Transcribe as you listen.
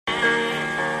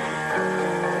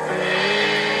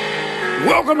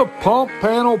Welcome to Pump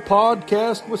Panel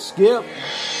Podcast with Skip.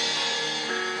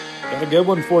 Got a good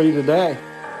one for you today.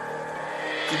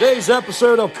 Today's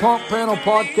episode of Pump Panel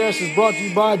Podcast is brought to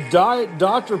you by Diet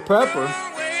Dr. Pepper.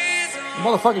 The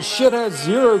motherfucking shit has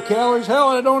 0 calories. Hell,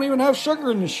 I don't even have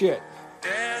sugar in the shit.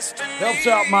 Helps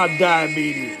out my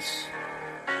diabetes.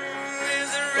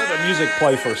 Let the music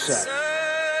play for a sec.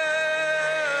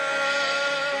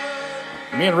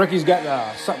 Me and Ricky's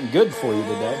got something good for you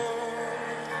today.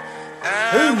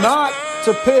 Who not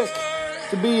to pick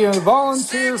to be a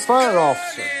volunteer fire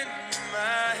officer? It's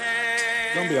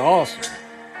going to be awesome.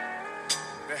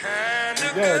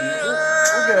 We'll go ahead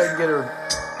and get her.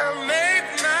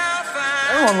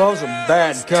 Everyone loves a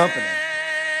bad company.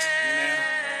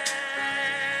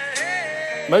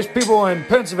 Most people in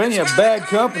Pennsylvania have bad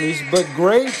companies, but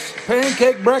great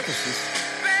pancake breakfasts.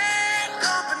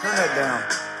 Turn that down.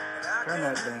 Turn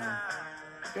that down.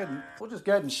 We'll just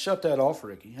go ahead and shut that off,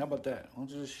 Ricky. How about that? We'll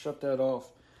just shut that off.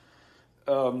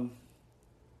 Like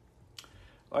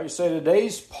I say,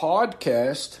 today's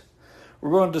podcast, we're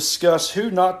going to discuss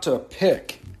who not to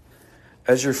pick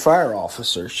as your fire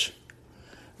officers.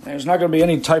 There's not going to be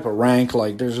any type of rank,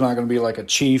 like there's not going to be like a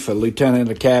chief, a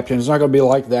lieutenant, a captain. It's not going to be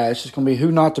like that. It's just going to be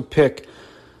who not to pick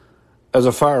as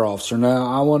a fire officer. Now,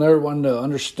 I want everyone to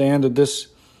understand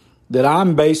that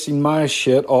I'm basing my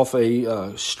shit off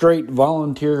a straight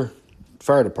volunteer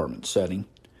fire department setting.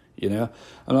 You know,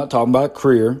 I'm not talking about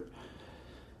career.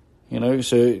 You know,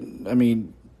 so, I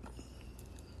mean,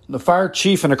 the fire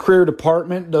chief in a career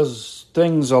department does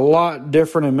things a lot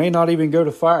different and may not even go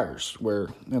to fires, where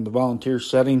in the volunteer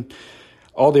setting,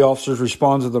 all the officers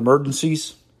respond to the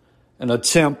emergencies, an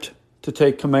attempt to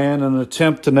take command, and an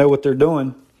attempt to know what they're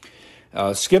doing.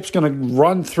 Skip's going to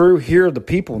run through here the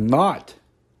people not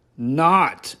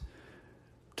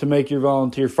to make your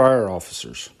volunteer fire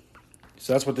officers.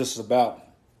 So that's what this is about.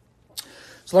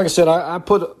 So like I said, I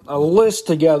put a list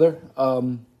together,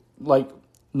 like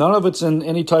none of it's in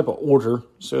any type of order,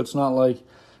 so it's not like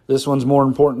this one's more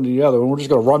important than the other. And we're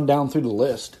just going to run down through the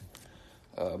list.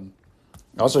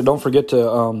 Also, don't forget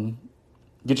to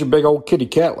get your big old kitty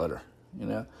cat litter. You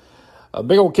know, a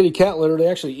big old kitty cat litter. They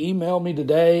actually emailed me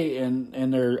today,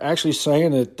 and they're actually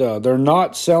saying that they're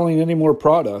not selling any more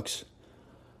products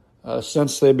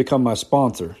since they become my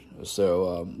sponsor.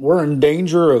 So we're in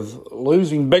danger of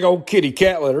losing big old kitty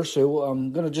cat litter. So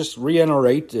I'm going to just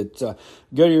reiterate that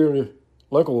go to your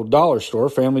local dollar store,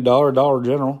 Family Dollar, Dollar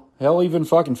General. Hell, even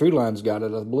fucking Food Lion's got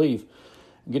it, I believe.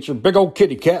 Get your big old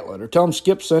kitty cat litter. Tell them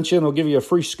Skip sent you, and they'll give you a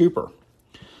free scooper.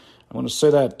 I'm going to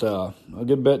say that a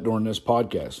good bit during this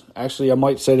podcast. Actually, I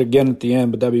might say it again at the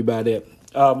end, but that'd be about it.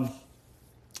 So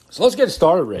let's get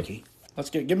started, Ricky.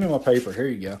 Give me my paper. Here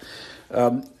you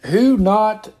go. Who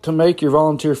not to make your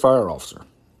volunteer fire officer?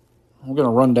 We're going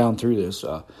to run down through this.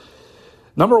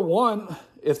 Number one,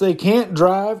 if they can't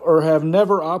drive or have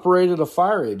never operated a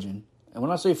fire engine, and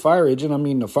when I say fire engine, I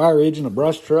mean a fire engine, a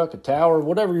brush truck, a tower,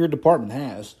 whatever your department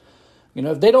has. You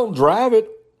know, if they don't drive it,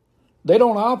 they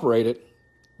don't operate it,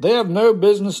 they have no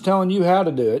business telling you how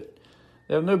to do it.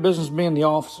 They have no business being the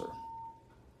officer.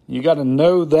 You got to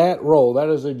know that role. That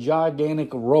is a gigantic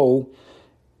role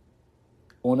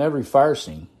on every fire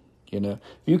scene. You know, if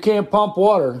you can't pump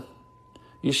water,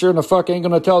 you sure in the fuck ain't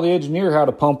going to tell the engineer how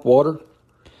to pump water.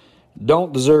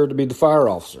 Don't deserve to be the fire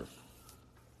officer.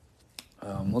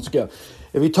 Let's go.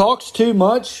 If he talks too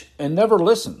much and never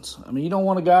listens, I mean, you don't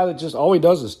want a guy that just all he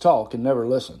does is talk and never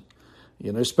listen.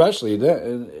 You know, especially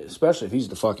if he's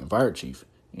the fucking fire chief.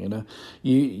 You know,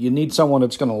 you need someone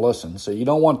that's going to listen. So you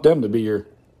don't want them to be your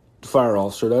fire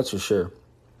officer. That's for sure.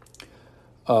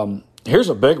 Here's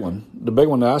a big one. The big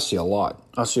one that I see a lot.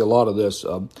 I see a lot of this.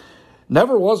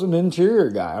 Never was an interior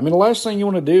guy. I mean, the last thing you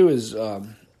want to do is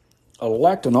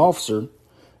elect an officer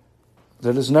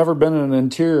that has never been an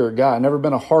interior guy, never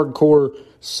been a hardcore,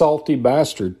 salty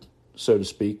bastard, so to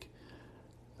speak.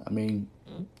 I mean,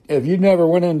 if you never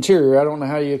went interior, I don't know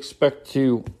how you expect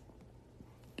to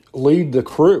lead the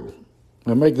crew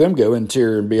and make them go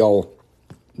interior and be all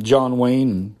John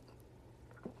Wayne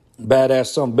and badass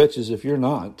some bitches if you're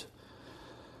not.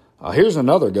 Here's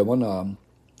another good one.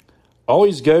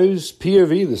 Always goes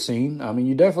POV the scene. I mean,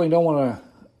 you definitely don't want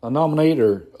to nominate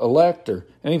or elect or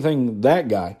anything that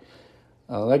guy.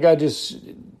 That guy it's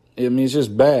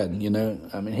just bad, you know.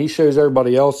 I mean, he shows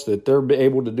everybody else that they're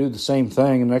able to do the same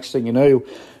thing, and next thing you know,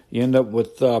 you end up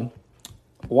with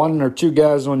one or two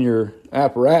guys on your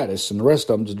apparatus, and the rest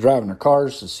of them just driving their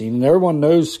cars to the scene, and everyone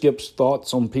knows Skip's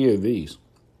thoughts on POVs.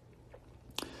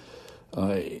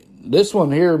 This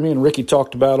one here, me and Ricky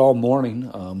talked about all morning.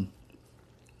 I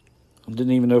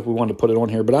didn't even know if we wanted to put it on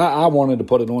here, but I wanted to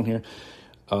put it on here.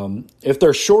 If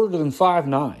they're shorter than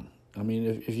 5'9", I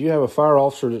mean, if you have a fire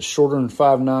officer that's shorter than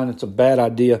 5'9", it's a bad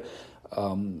idea.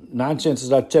 9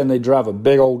 chances out of 10, they drive a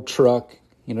big old truck.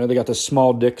 You know, they got the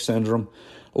small dick syndrome,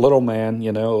 little man,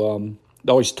 you know.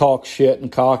 They always talk shit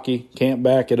and cocky, can't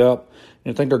back it up.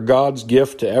 You think they're God's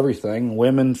gift to everything,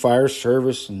 women, fire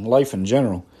service, and life in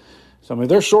general. So, I mean,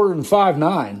 they're shorter than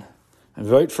 5'9", and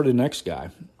vote for the next guy.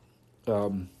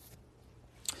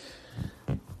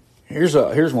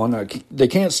 Here's one. They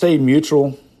can't stay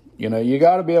neutral. You know, you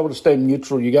got to be able to stay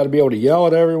neutral. You got to be able to yell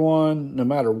at everyone no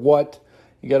matter what.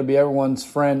 You got to be everyone's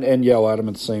friend and yell at them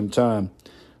at the same time.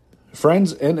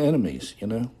 Friends and enemies, you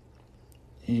know.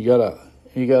 You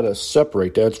gotta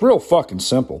separate that. It's real fucking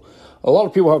simple. A lot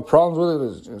of people have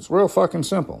problems with it. It's real fucking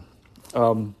simple.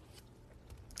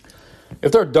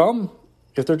 If they're dumb,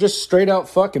 if they're just straight out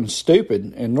fucking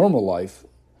stupid in normal life,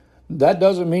 that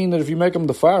doesn't mean that if you make them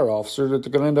the fire officer that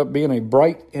they're going to end up being a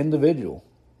bright individual,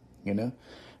 you know.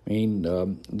 I mean,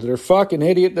 they're a fucking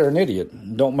idiot, they're an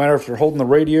idiot. Don't matter if they're holding the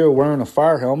radio or wearing a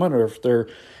fire helmet or if they're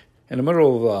in the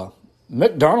middle of a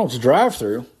McDonald's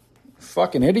drive-thru.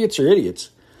 Fucking idiots are idiots.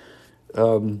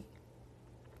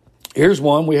 Here's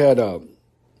one. We had a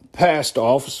past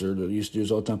officer that used to do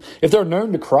this all the time. If they're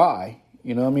known to cry,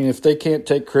 you know, I mean, if they can't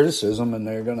take criticism and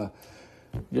they're going to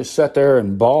just sit there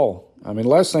and bawl. I mean, the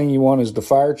last thing you want is the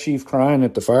fire chief crying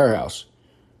at the firehouse.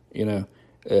 You know,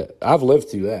 I've lived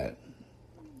through that.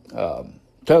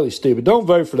 Totally stupid. Don't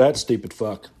vote for that stupid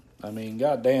fuck. I mean,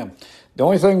 goddamn. The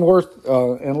only thing worth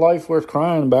in life worth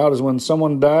crying about is when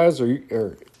someone dies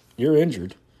or you're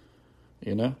injured.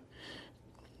 You know?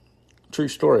 True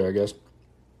story, I guess.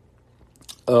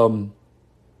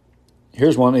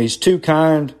 Here's one. He's too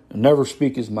kind and never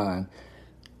speak his mind.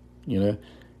 You know?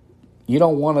 You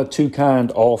don't want a too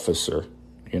kind officer,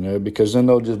 you know, because then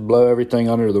they'll just blow everything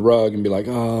under the rug and be like,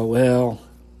 oh, well,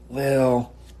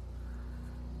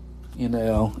 you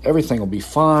know, everything will be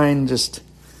fine. Just,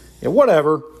 yeah,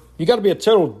 whatever. You got to be a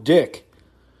total dick.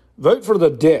 Vote for the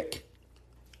dick.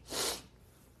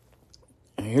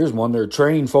 And here's one. Their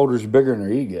training folder's bigger than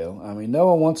their ego. I mean, no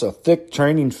one wants a thick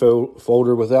training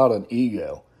folder without an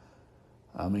ego.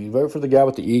 I mean, vote for the guy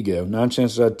with the ego. 9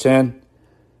 chances out of 10.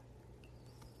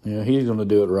 Yeah, he's going to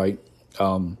do it right.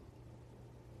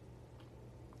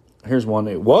 Here's one.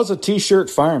 It was a T-shirt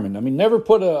fireman. I mean, never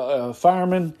put a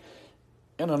fireman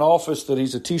in an office that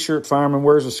he's a T-shirt fireman,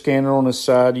 wears a scanner on his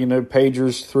side, you know,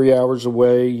 pagers 3 hours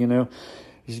away, you know.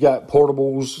 He's got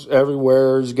portables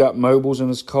everywhere. He's got mobiles in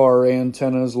his car,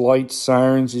 antennas, lights,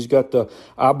 sirens. He's got the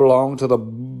I belong to the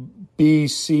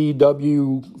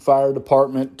BCW fire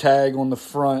department tag on the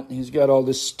front. He's got all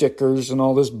this stickers and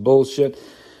all this bullshit.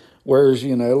 Wears,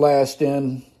 you know,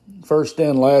 first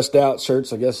in, last out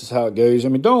shirts, I guess is how it goes. I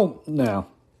mean, you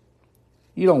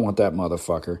don't want that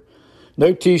motherfucker.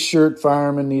 No T-shirt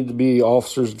firemen need to be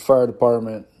officers of the fire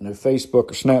department. No Facebook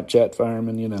or Snapchat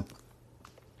firemen, you know.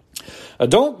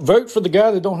 Don't vote for the guy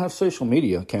that don't have social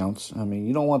media accounts. I mean,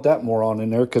 you don't want that moron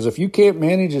in there, because if you can't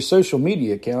manage a social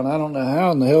media account, I don't know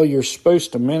how in the hell you're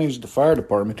supposed to manage the fire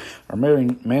department or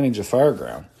manage a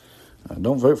fireground.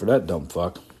 Don't vote for that dumb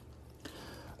fuck.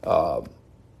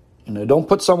 You know, don't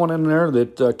put someone in there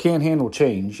that can't handle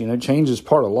change. You know, change is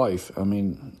part of life. I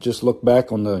mean, just look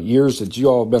back on the years that you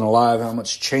all have been alive, how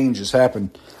much change has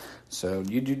happened. So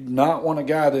you do not want a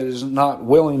guy that is not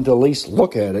willing to at least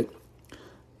look at it,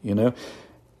 you know.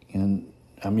 And,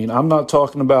 I mean, I'm not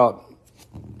talking about,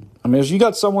 I mean, if you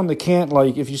got someone that can't,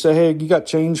 like, if you say, hey, you got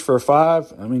change for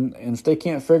 $5, I mean, and if they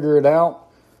can't figure it out,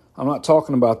 I'm not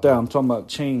talking about that. I'm talking about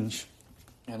change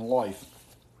in life.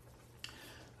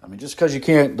 I mean, just because you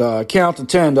can't count to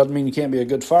 10 doesn't mean you can't be a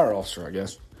good fire officer, I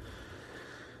guess.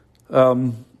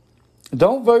 Don't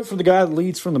vote for the guy that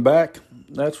leads from the back.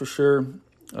 That's for sure.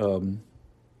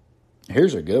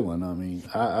 Here's a good one. I mean,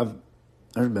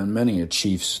 there's been many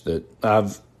chiefs that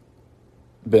I've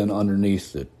been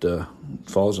underneath that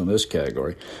falls in this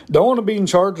category. Don't want to be in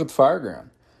charge of the fireground.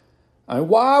 I mean,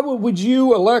 why would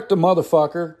you elect a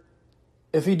motherfucker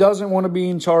if he doesn't want to be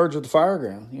in charge of the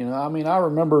fireground? You know, I mean, I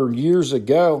remember years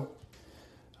ago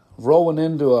rolling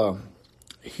into a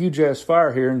huge-ass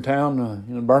fire here in town,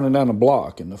 you know, burning down a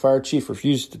block, and the fire chief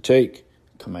refused to take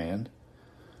command.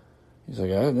 He's like,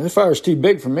 this fire's too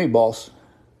big for me, boss.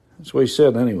 That's what he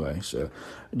said anyway. So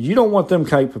you don't want them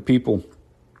type of people.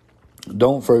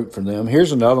 Don't vote for them.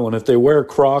 Here's another one. If they wear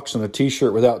Crocs and a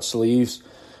T-shirt without sleeves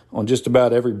on just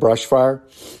about every brush fire,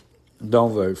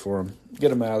 don't vote for them. Get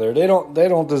them out of there. They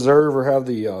don't deserve or have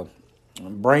the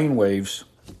brain waves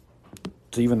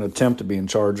to even attempt to be in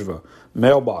charge of a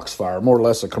mailbox fire, more or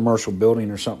less a commercial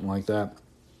building or something like that.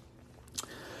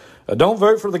 Don't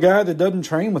vote for the guy that doesn't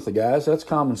train with the guys. That's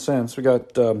common sense. We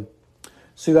got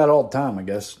see that all the time, I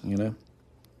guess. Yeah,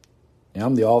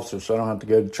 I'm the officer, so I don't have to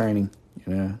go to training.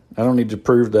 I don't need to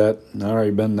prove that. I've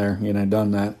already been there.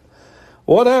 Done that.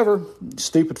 Whatever,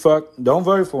 stupid fuck. Don't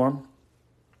vote for him.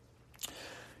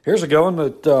 Here's a going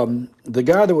that the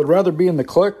guy that would rather be in the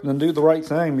clique than do the right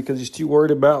thing because he's too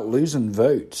worried about losing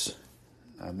votes.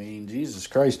 I mean, Jesus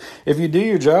Christ. If you do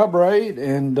your job right,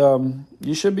 and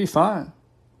you should be fine.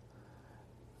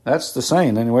 That's the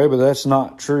saying anyway, but that's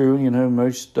not true.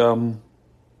 Most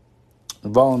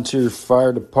volunteer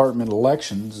fire department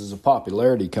elections is a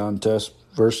popularity contest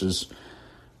versus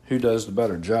who does the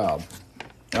better job.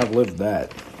 I've lived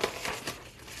that.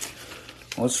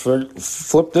 Let's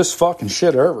flip this fucking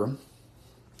shit over.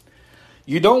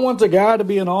 You don't want the guy to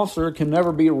be an officer who can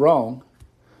never be wrong.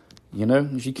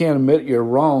 If you can't admit you're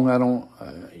wrong,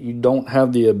 you don't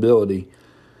have the ability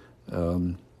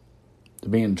to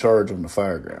be in charge on the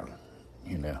fire ground.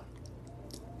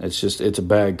 It's a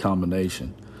bad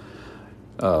combination.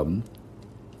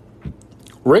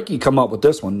 Ricky come up with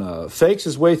this one. Fakes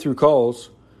his way through calls.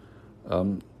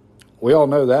 We all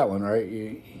know that one,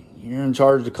 right? You're in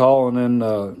charge of the call, and then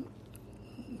a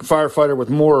firefighter with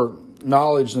more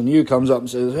knowledge than you comes up and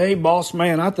says, "Hey, boss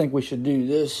man, I think we should do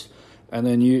this." And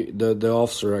then the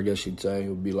officer, I guess you'd say,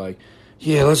 would be like,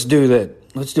 "Yeah, let's do that.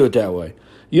 Let's do it that way."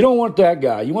 You don't want that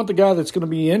guy. You want the guy that's going to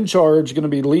be in charge, going to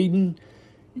be leading.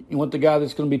 You want the guy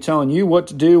that's going to be telling you what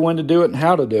to do, when to do it, and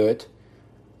how to do it.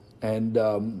 And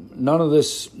none of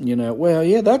this, well,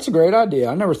 yeah, that's a great idea.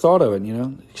 I never thought of it,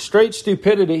 Straight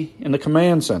stupidity in the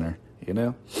command center,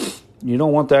 You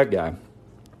don't want that guy.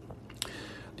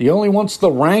 He only wants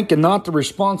the rank and not the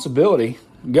responsibility.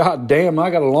 God damn, I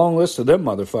got a long list of them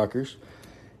motherfuckers.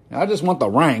 I just want the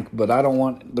rank, but I don't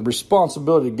want the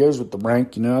responsibility that goes with the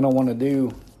rank. I don't want to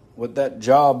do what that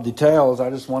job details.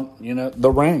 I just want,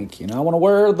 the rank. I want to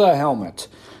wear the helmet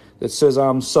that says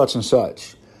I'm such and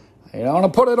such. I want to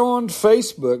put it on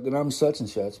Facebook that I'm such and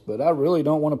such, but I really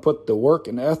don't want to put the work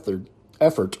and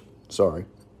effort,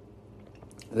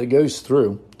 that goes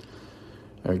through.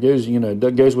 Or it goes,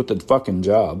 that goes with the fucking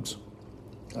jobs.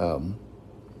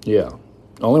 Yeah.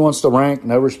 Only wants the rank,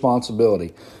 no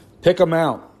responsibility. Pick them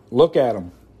out. Look at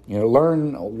them.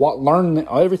 Learn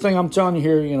everything I'm telling you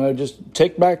here. Just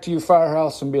take back to your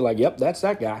firehouse and be like, "Yep, that's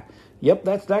that guy. Yep,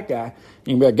 that's that guy."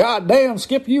 You can be like, "God damn,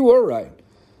 Skip, you were right."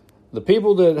 The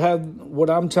people that have what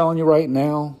I'm telling you right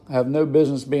now have no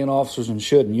business being officers and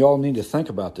shouldn't. Y'all need to think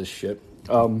about this shit.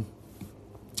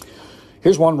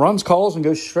 Here's one, runs calls and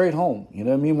goes straight home.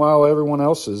 Meanwhile, everyone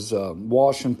else is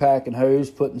washing, packing hose,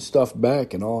 putting stuff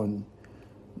back and all. And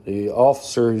the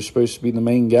officer who's supposed to be the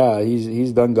main guy,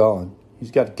 he's done gone.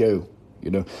 He's got to go.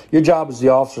 Your job as the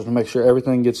officer to make sure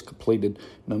everything gets completed,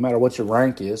 no matter what your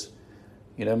rank is.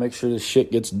 Make sure this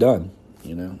shit gets done.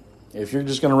 If you're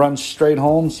just going to run straight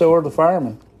home, so are the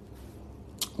firemen.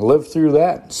 Live through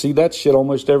that. See that shit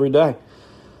almost every day.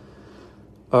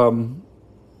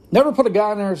 Never put a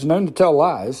guy in there that's known to tell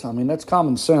lies. I mean, that's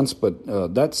common sense,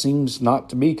 but that seems not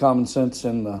to be common sense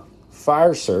in the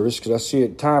fire service because I see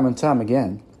it time and time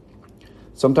again.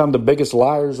 Sometimes the biggest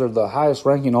liars are the highest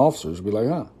ranking officers. Be like,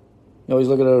 huh. You always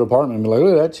look at a department and be like,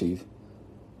 look at that chief.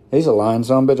 He's a lying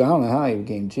son of a bitch. I don't know how he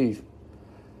became chief.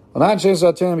 Well, 9 chances out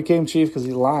of 10 he became chief because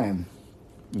he's lying.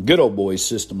 Good old boys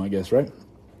system, I guess, right?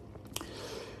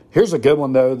 Here's a good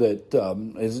one, though, that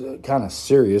is kind of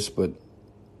serious, but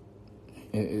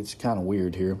it's kind of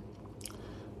weird here.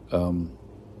 Don't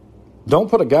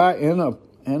put a guy in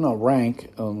a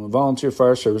rank on the volunteer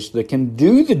fire service that can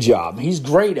do the job. He's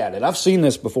great at it. I've seen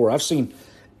this before. I've seen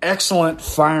excellent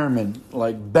firemen,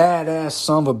 like badass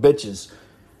son of a bitches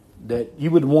that you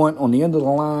would want on the end of the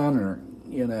line or,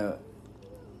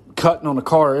 cutting on a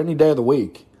car any day of the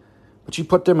week. But you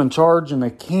put them in charge and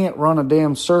they can't run a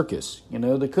damn circus.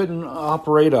 They couldn't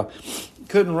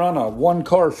run a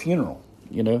one-car funeral,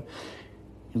 They're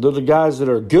the guys that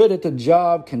are good at the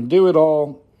job, can do it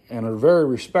all, and are very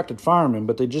respected firemen,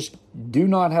 but they just do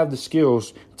not have the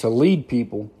skills to lead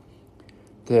people,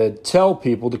 to tell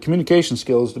people, the communication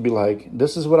skills to be like,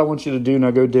 this is what I want you to do,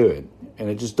 now go do it. And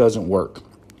it just doesn't work.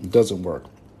 It doesn't work.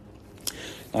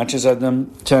 Not just at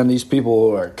them 10, these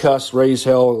people are cuss, raise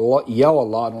hell, yell a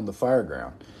lot on the fire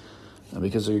ground.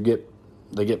 Because they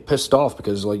get pissed off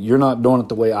because you're not doing it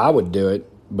the way I would do it,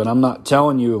 but I'm not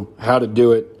telling you how to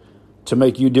do it to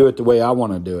make you do it the way I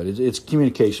want to do it. It's a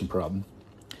communication problem.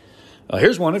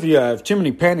 Here's one. If you have too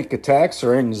many panic attacks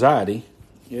or anxiety,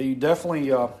 you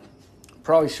definitely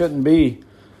probably shouldn't be,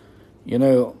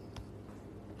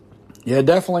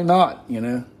 definitely not,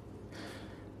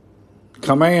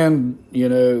 Command,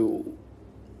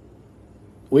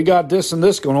 we got this and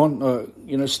this going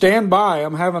on. Stand by.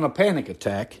 I'm having a panic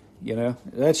attack.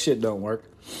 That shit don't work.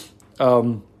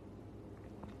 No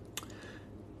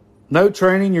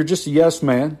training. You're just a yes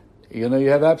man. You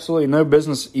have absolutely no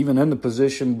business even in the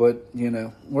position, but,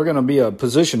 we're going to be a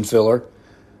position filler.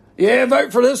 Yeah,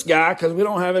 vote for this guy because we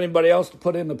don't have anybody else to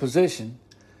put in the position.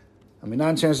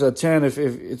 9 chances out of 10, if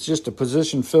it's just a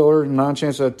position filler, 9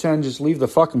 chances out of 10, just leave the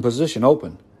fucking position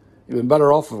open. You've been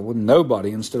better off with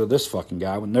nobody instead of this fucking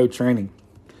guy with no training.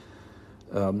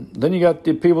 Then you got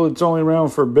the people that's only around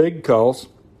for big calls.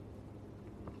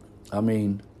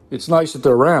 It's nice that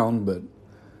they're around, but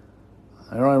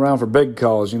they're only around for big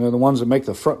calls, the ones that make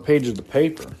the front page of the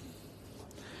paper.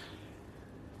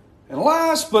 And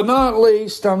last but not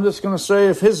least, I'm just going to say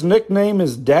if his nickname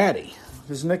is Daddy,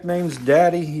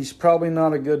 he's probably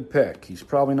not a good pick.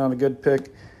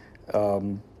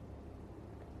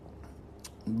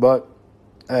 But,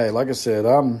 hey, like I said,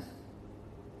 I'm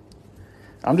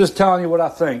just telling you what I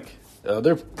think.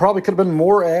 There probably could have been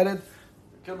more added.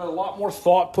 There could have been a lot more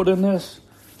thought put in this.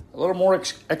 A little more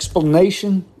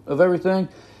explanation of everything.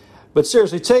 But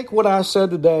seriously, take what I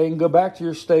said today and go back to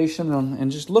your station and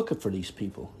just look for these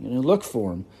people. Look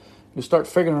for them. You start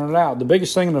figuring it out. The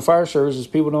biggest thing in the fire service is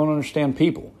people don't understand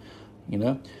people.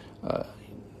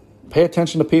 Pay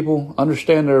attention to people,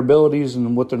 understand their abilities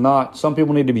and what they're not. Some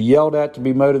people need to be yelled at to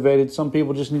be motivated. Some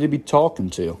people just need to be talking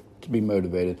to be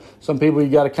motivated. Some people you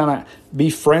got to kind of be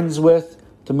friends with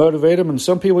to motivate them. And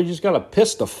some people you just got to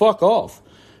piss the fuck off.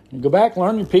 Go back,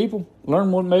 learn your people,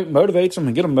 learn what motivates them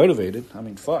and get them motivated.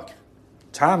 Fuck.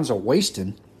 Time's a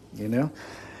wasting,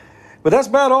 But that's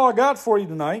about all I got for you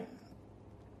tonight.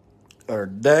 Or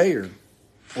day or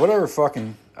whatever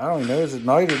fucking, I don't even know, is it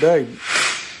night or day?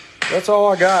 That's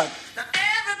all I got.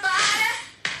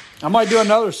 I might do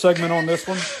another segment on this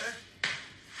one.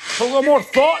 Put a little more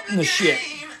thought in the shit.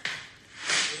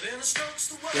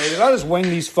 Yeah, I just wing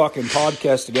these fucking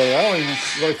podcasts together. I don't even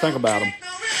really think about them.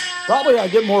 Probably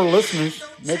I'd get more listeners,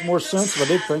 make more sense if I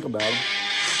did think about them.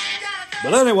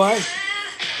 But anyway,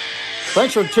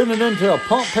 thanks for tuning in to a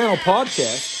Pump Panel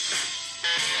Podcast.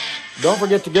 Don't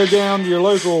forget to go down to your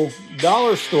local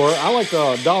dollar store. I like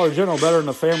the Dollar General better than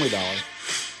the Family Dollar.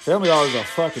 Family Dollar is a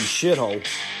fucking shithole.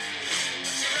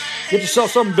 Get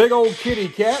yourself some big old kitty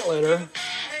cat litter.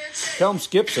 Tell them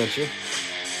Skip sent you.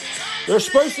 They're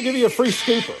supposed to give you a free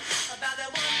scooper.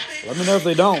 Let me know if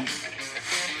they don't.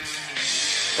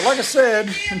 But like I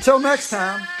said, until next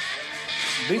time,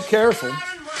 be careful.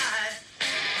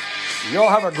 Y'all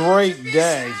have a great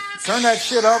day. Turn that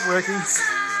shit up, Ricky.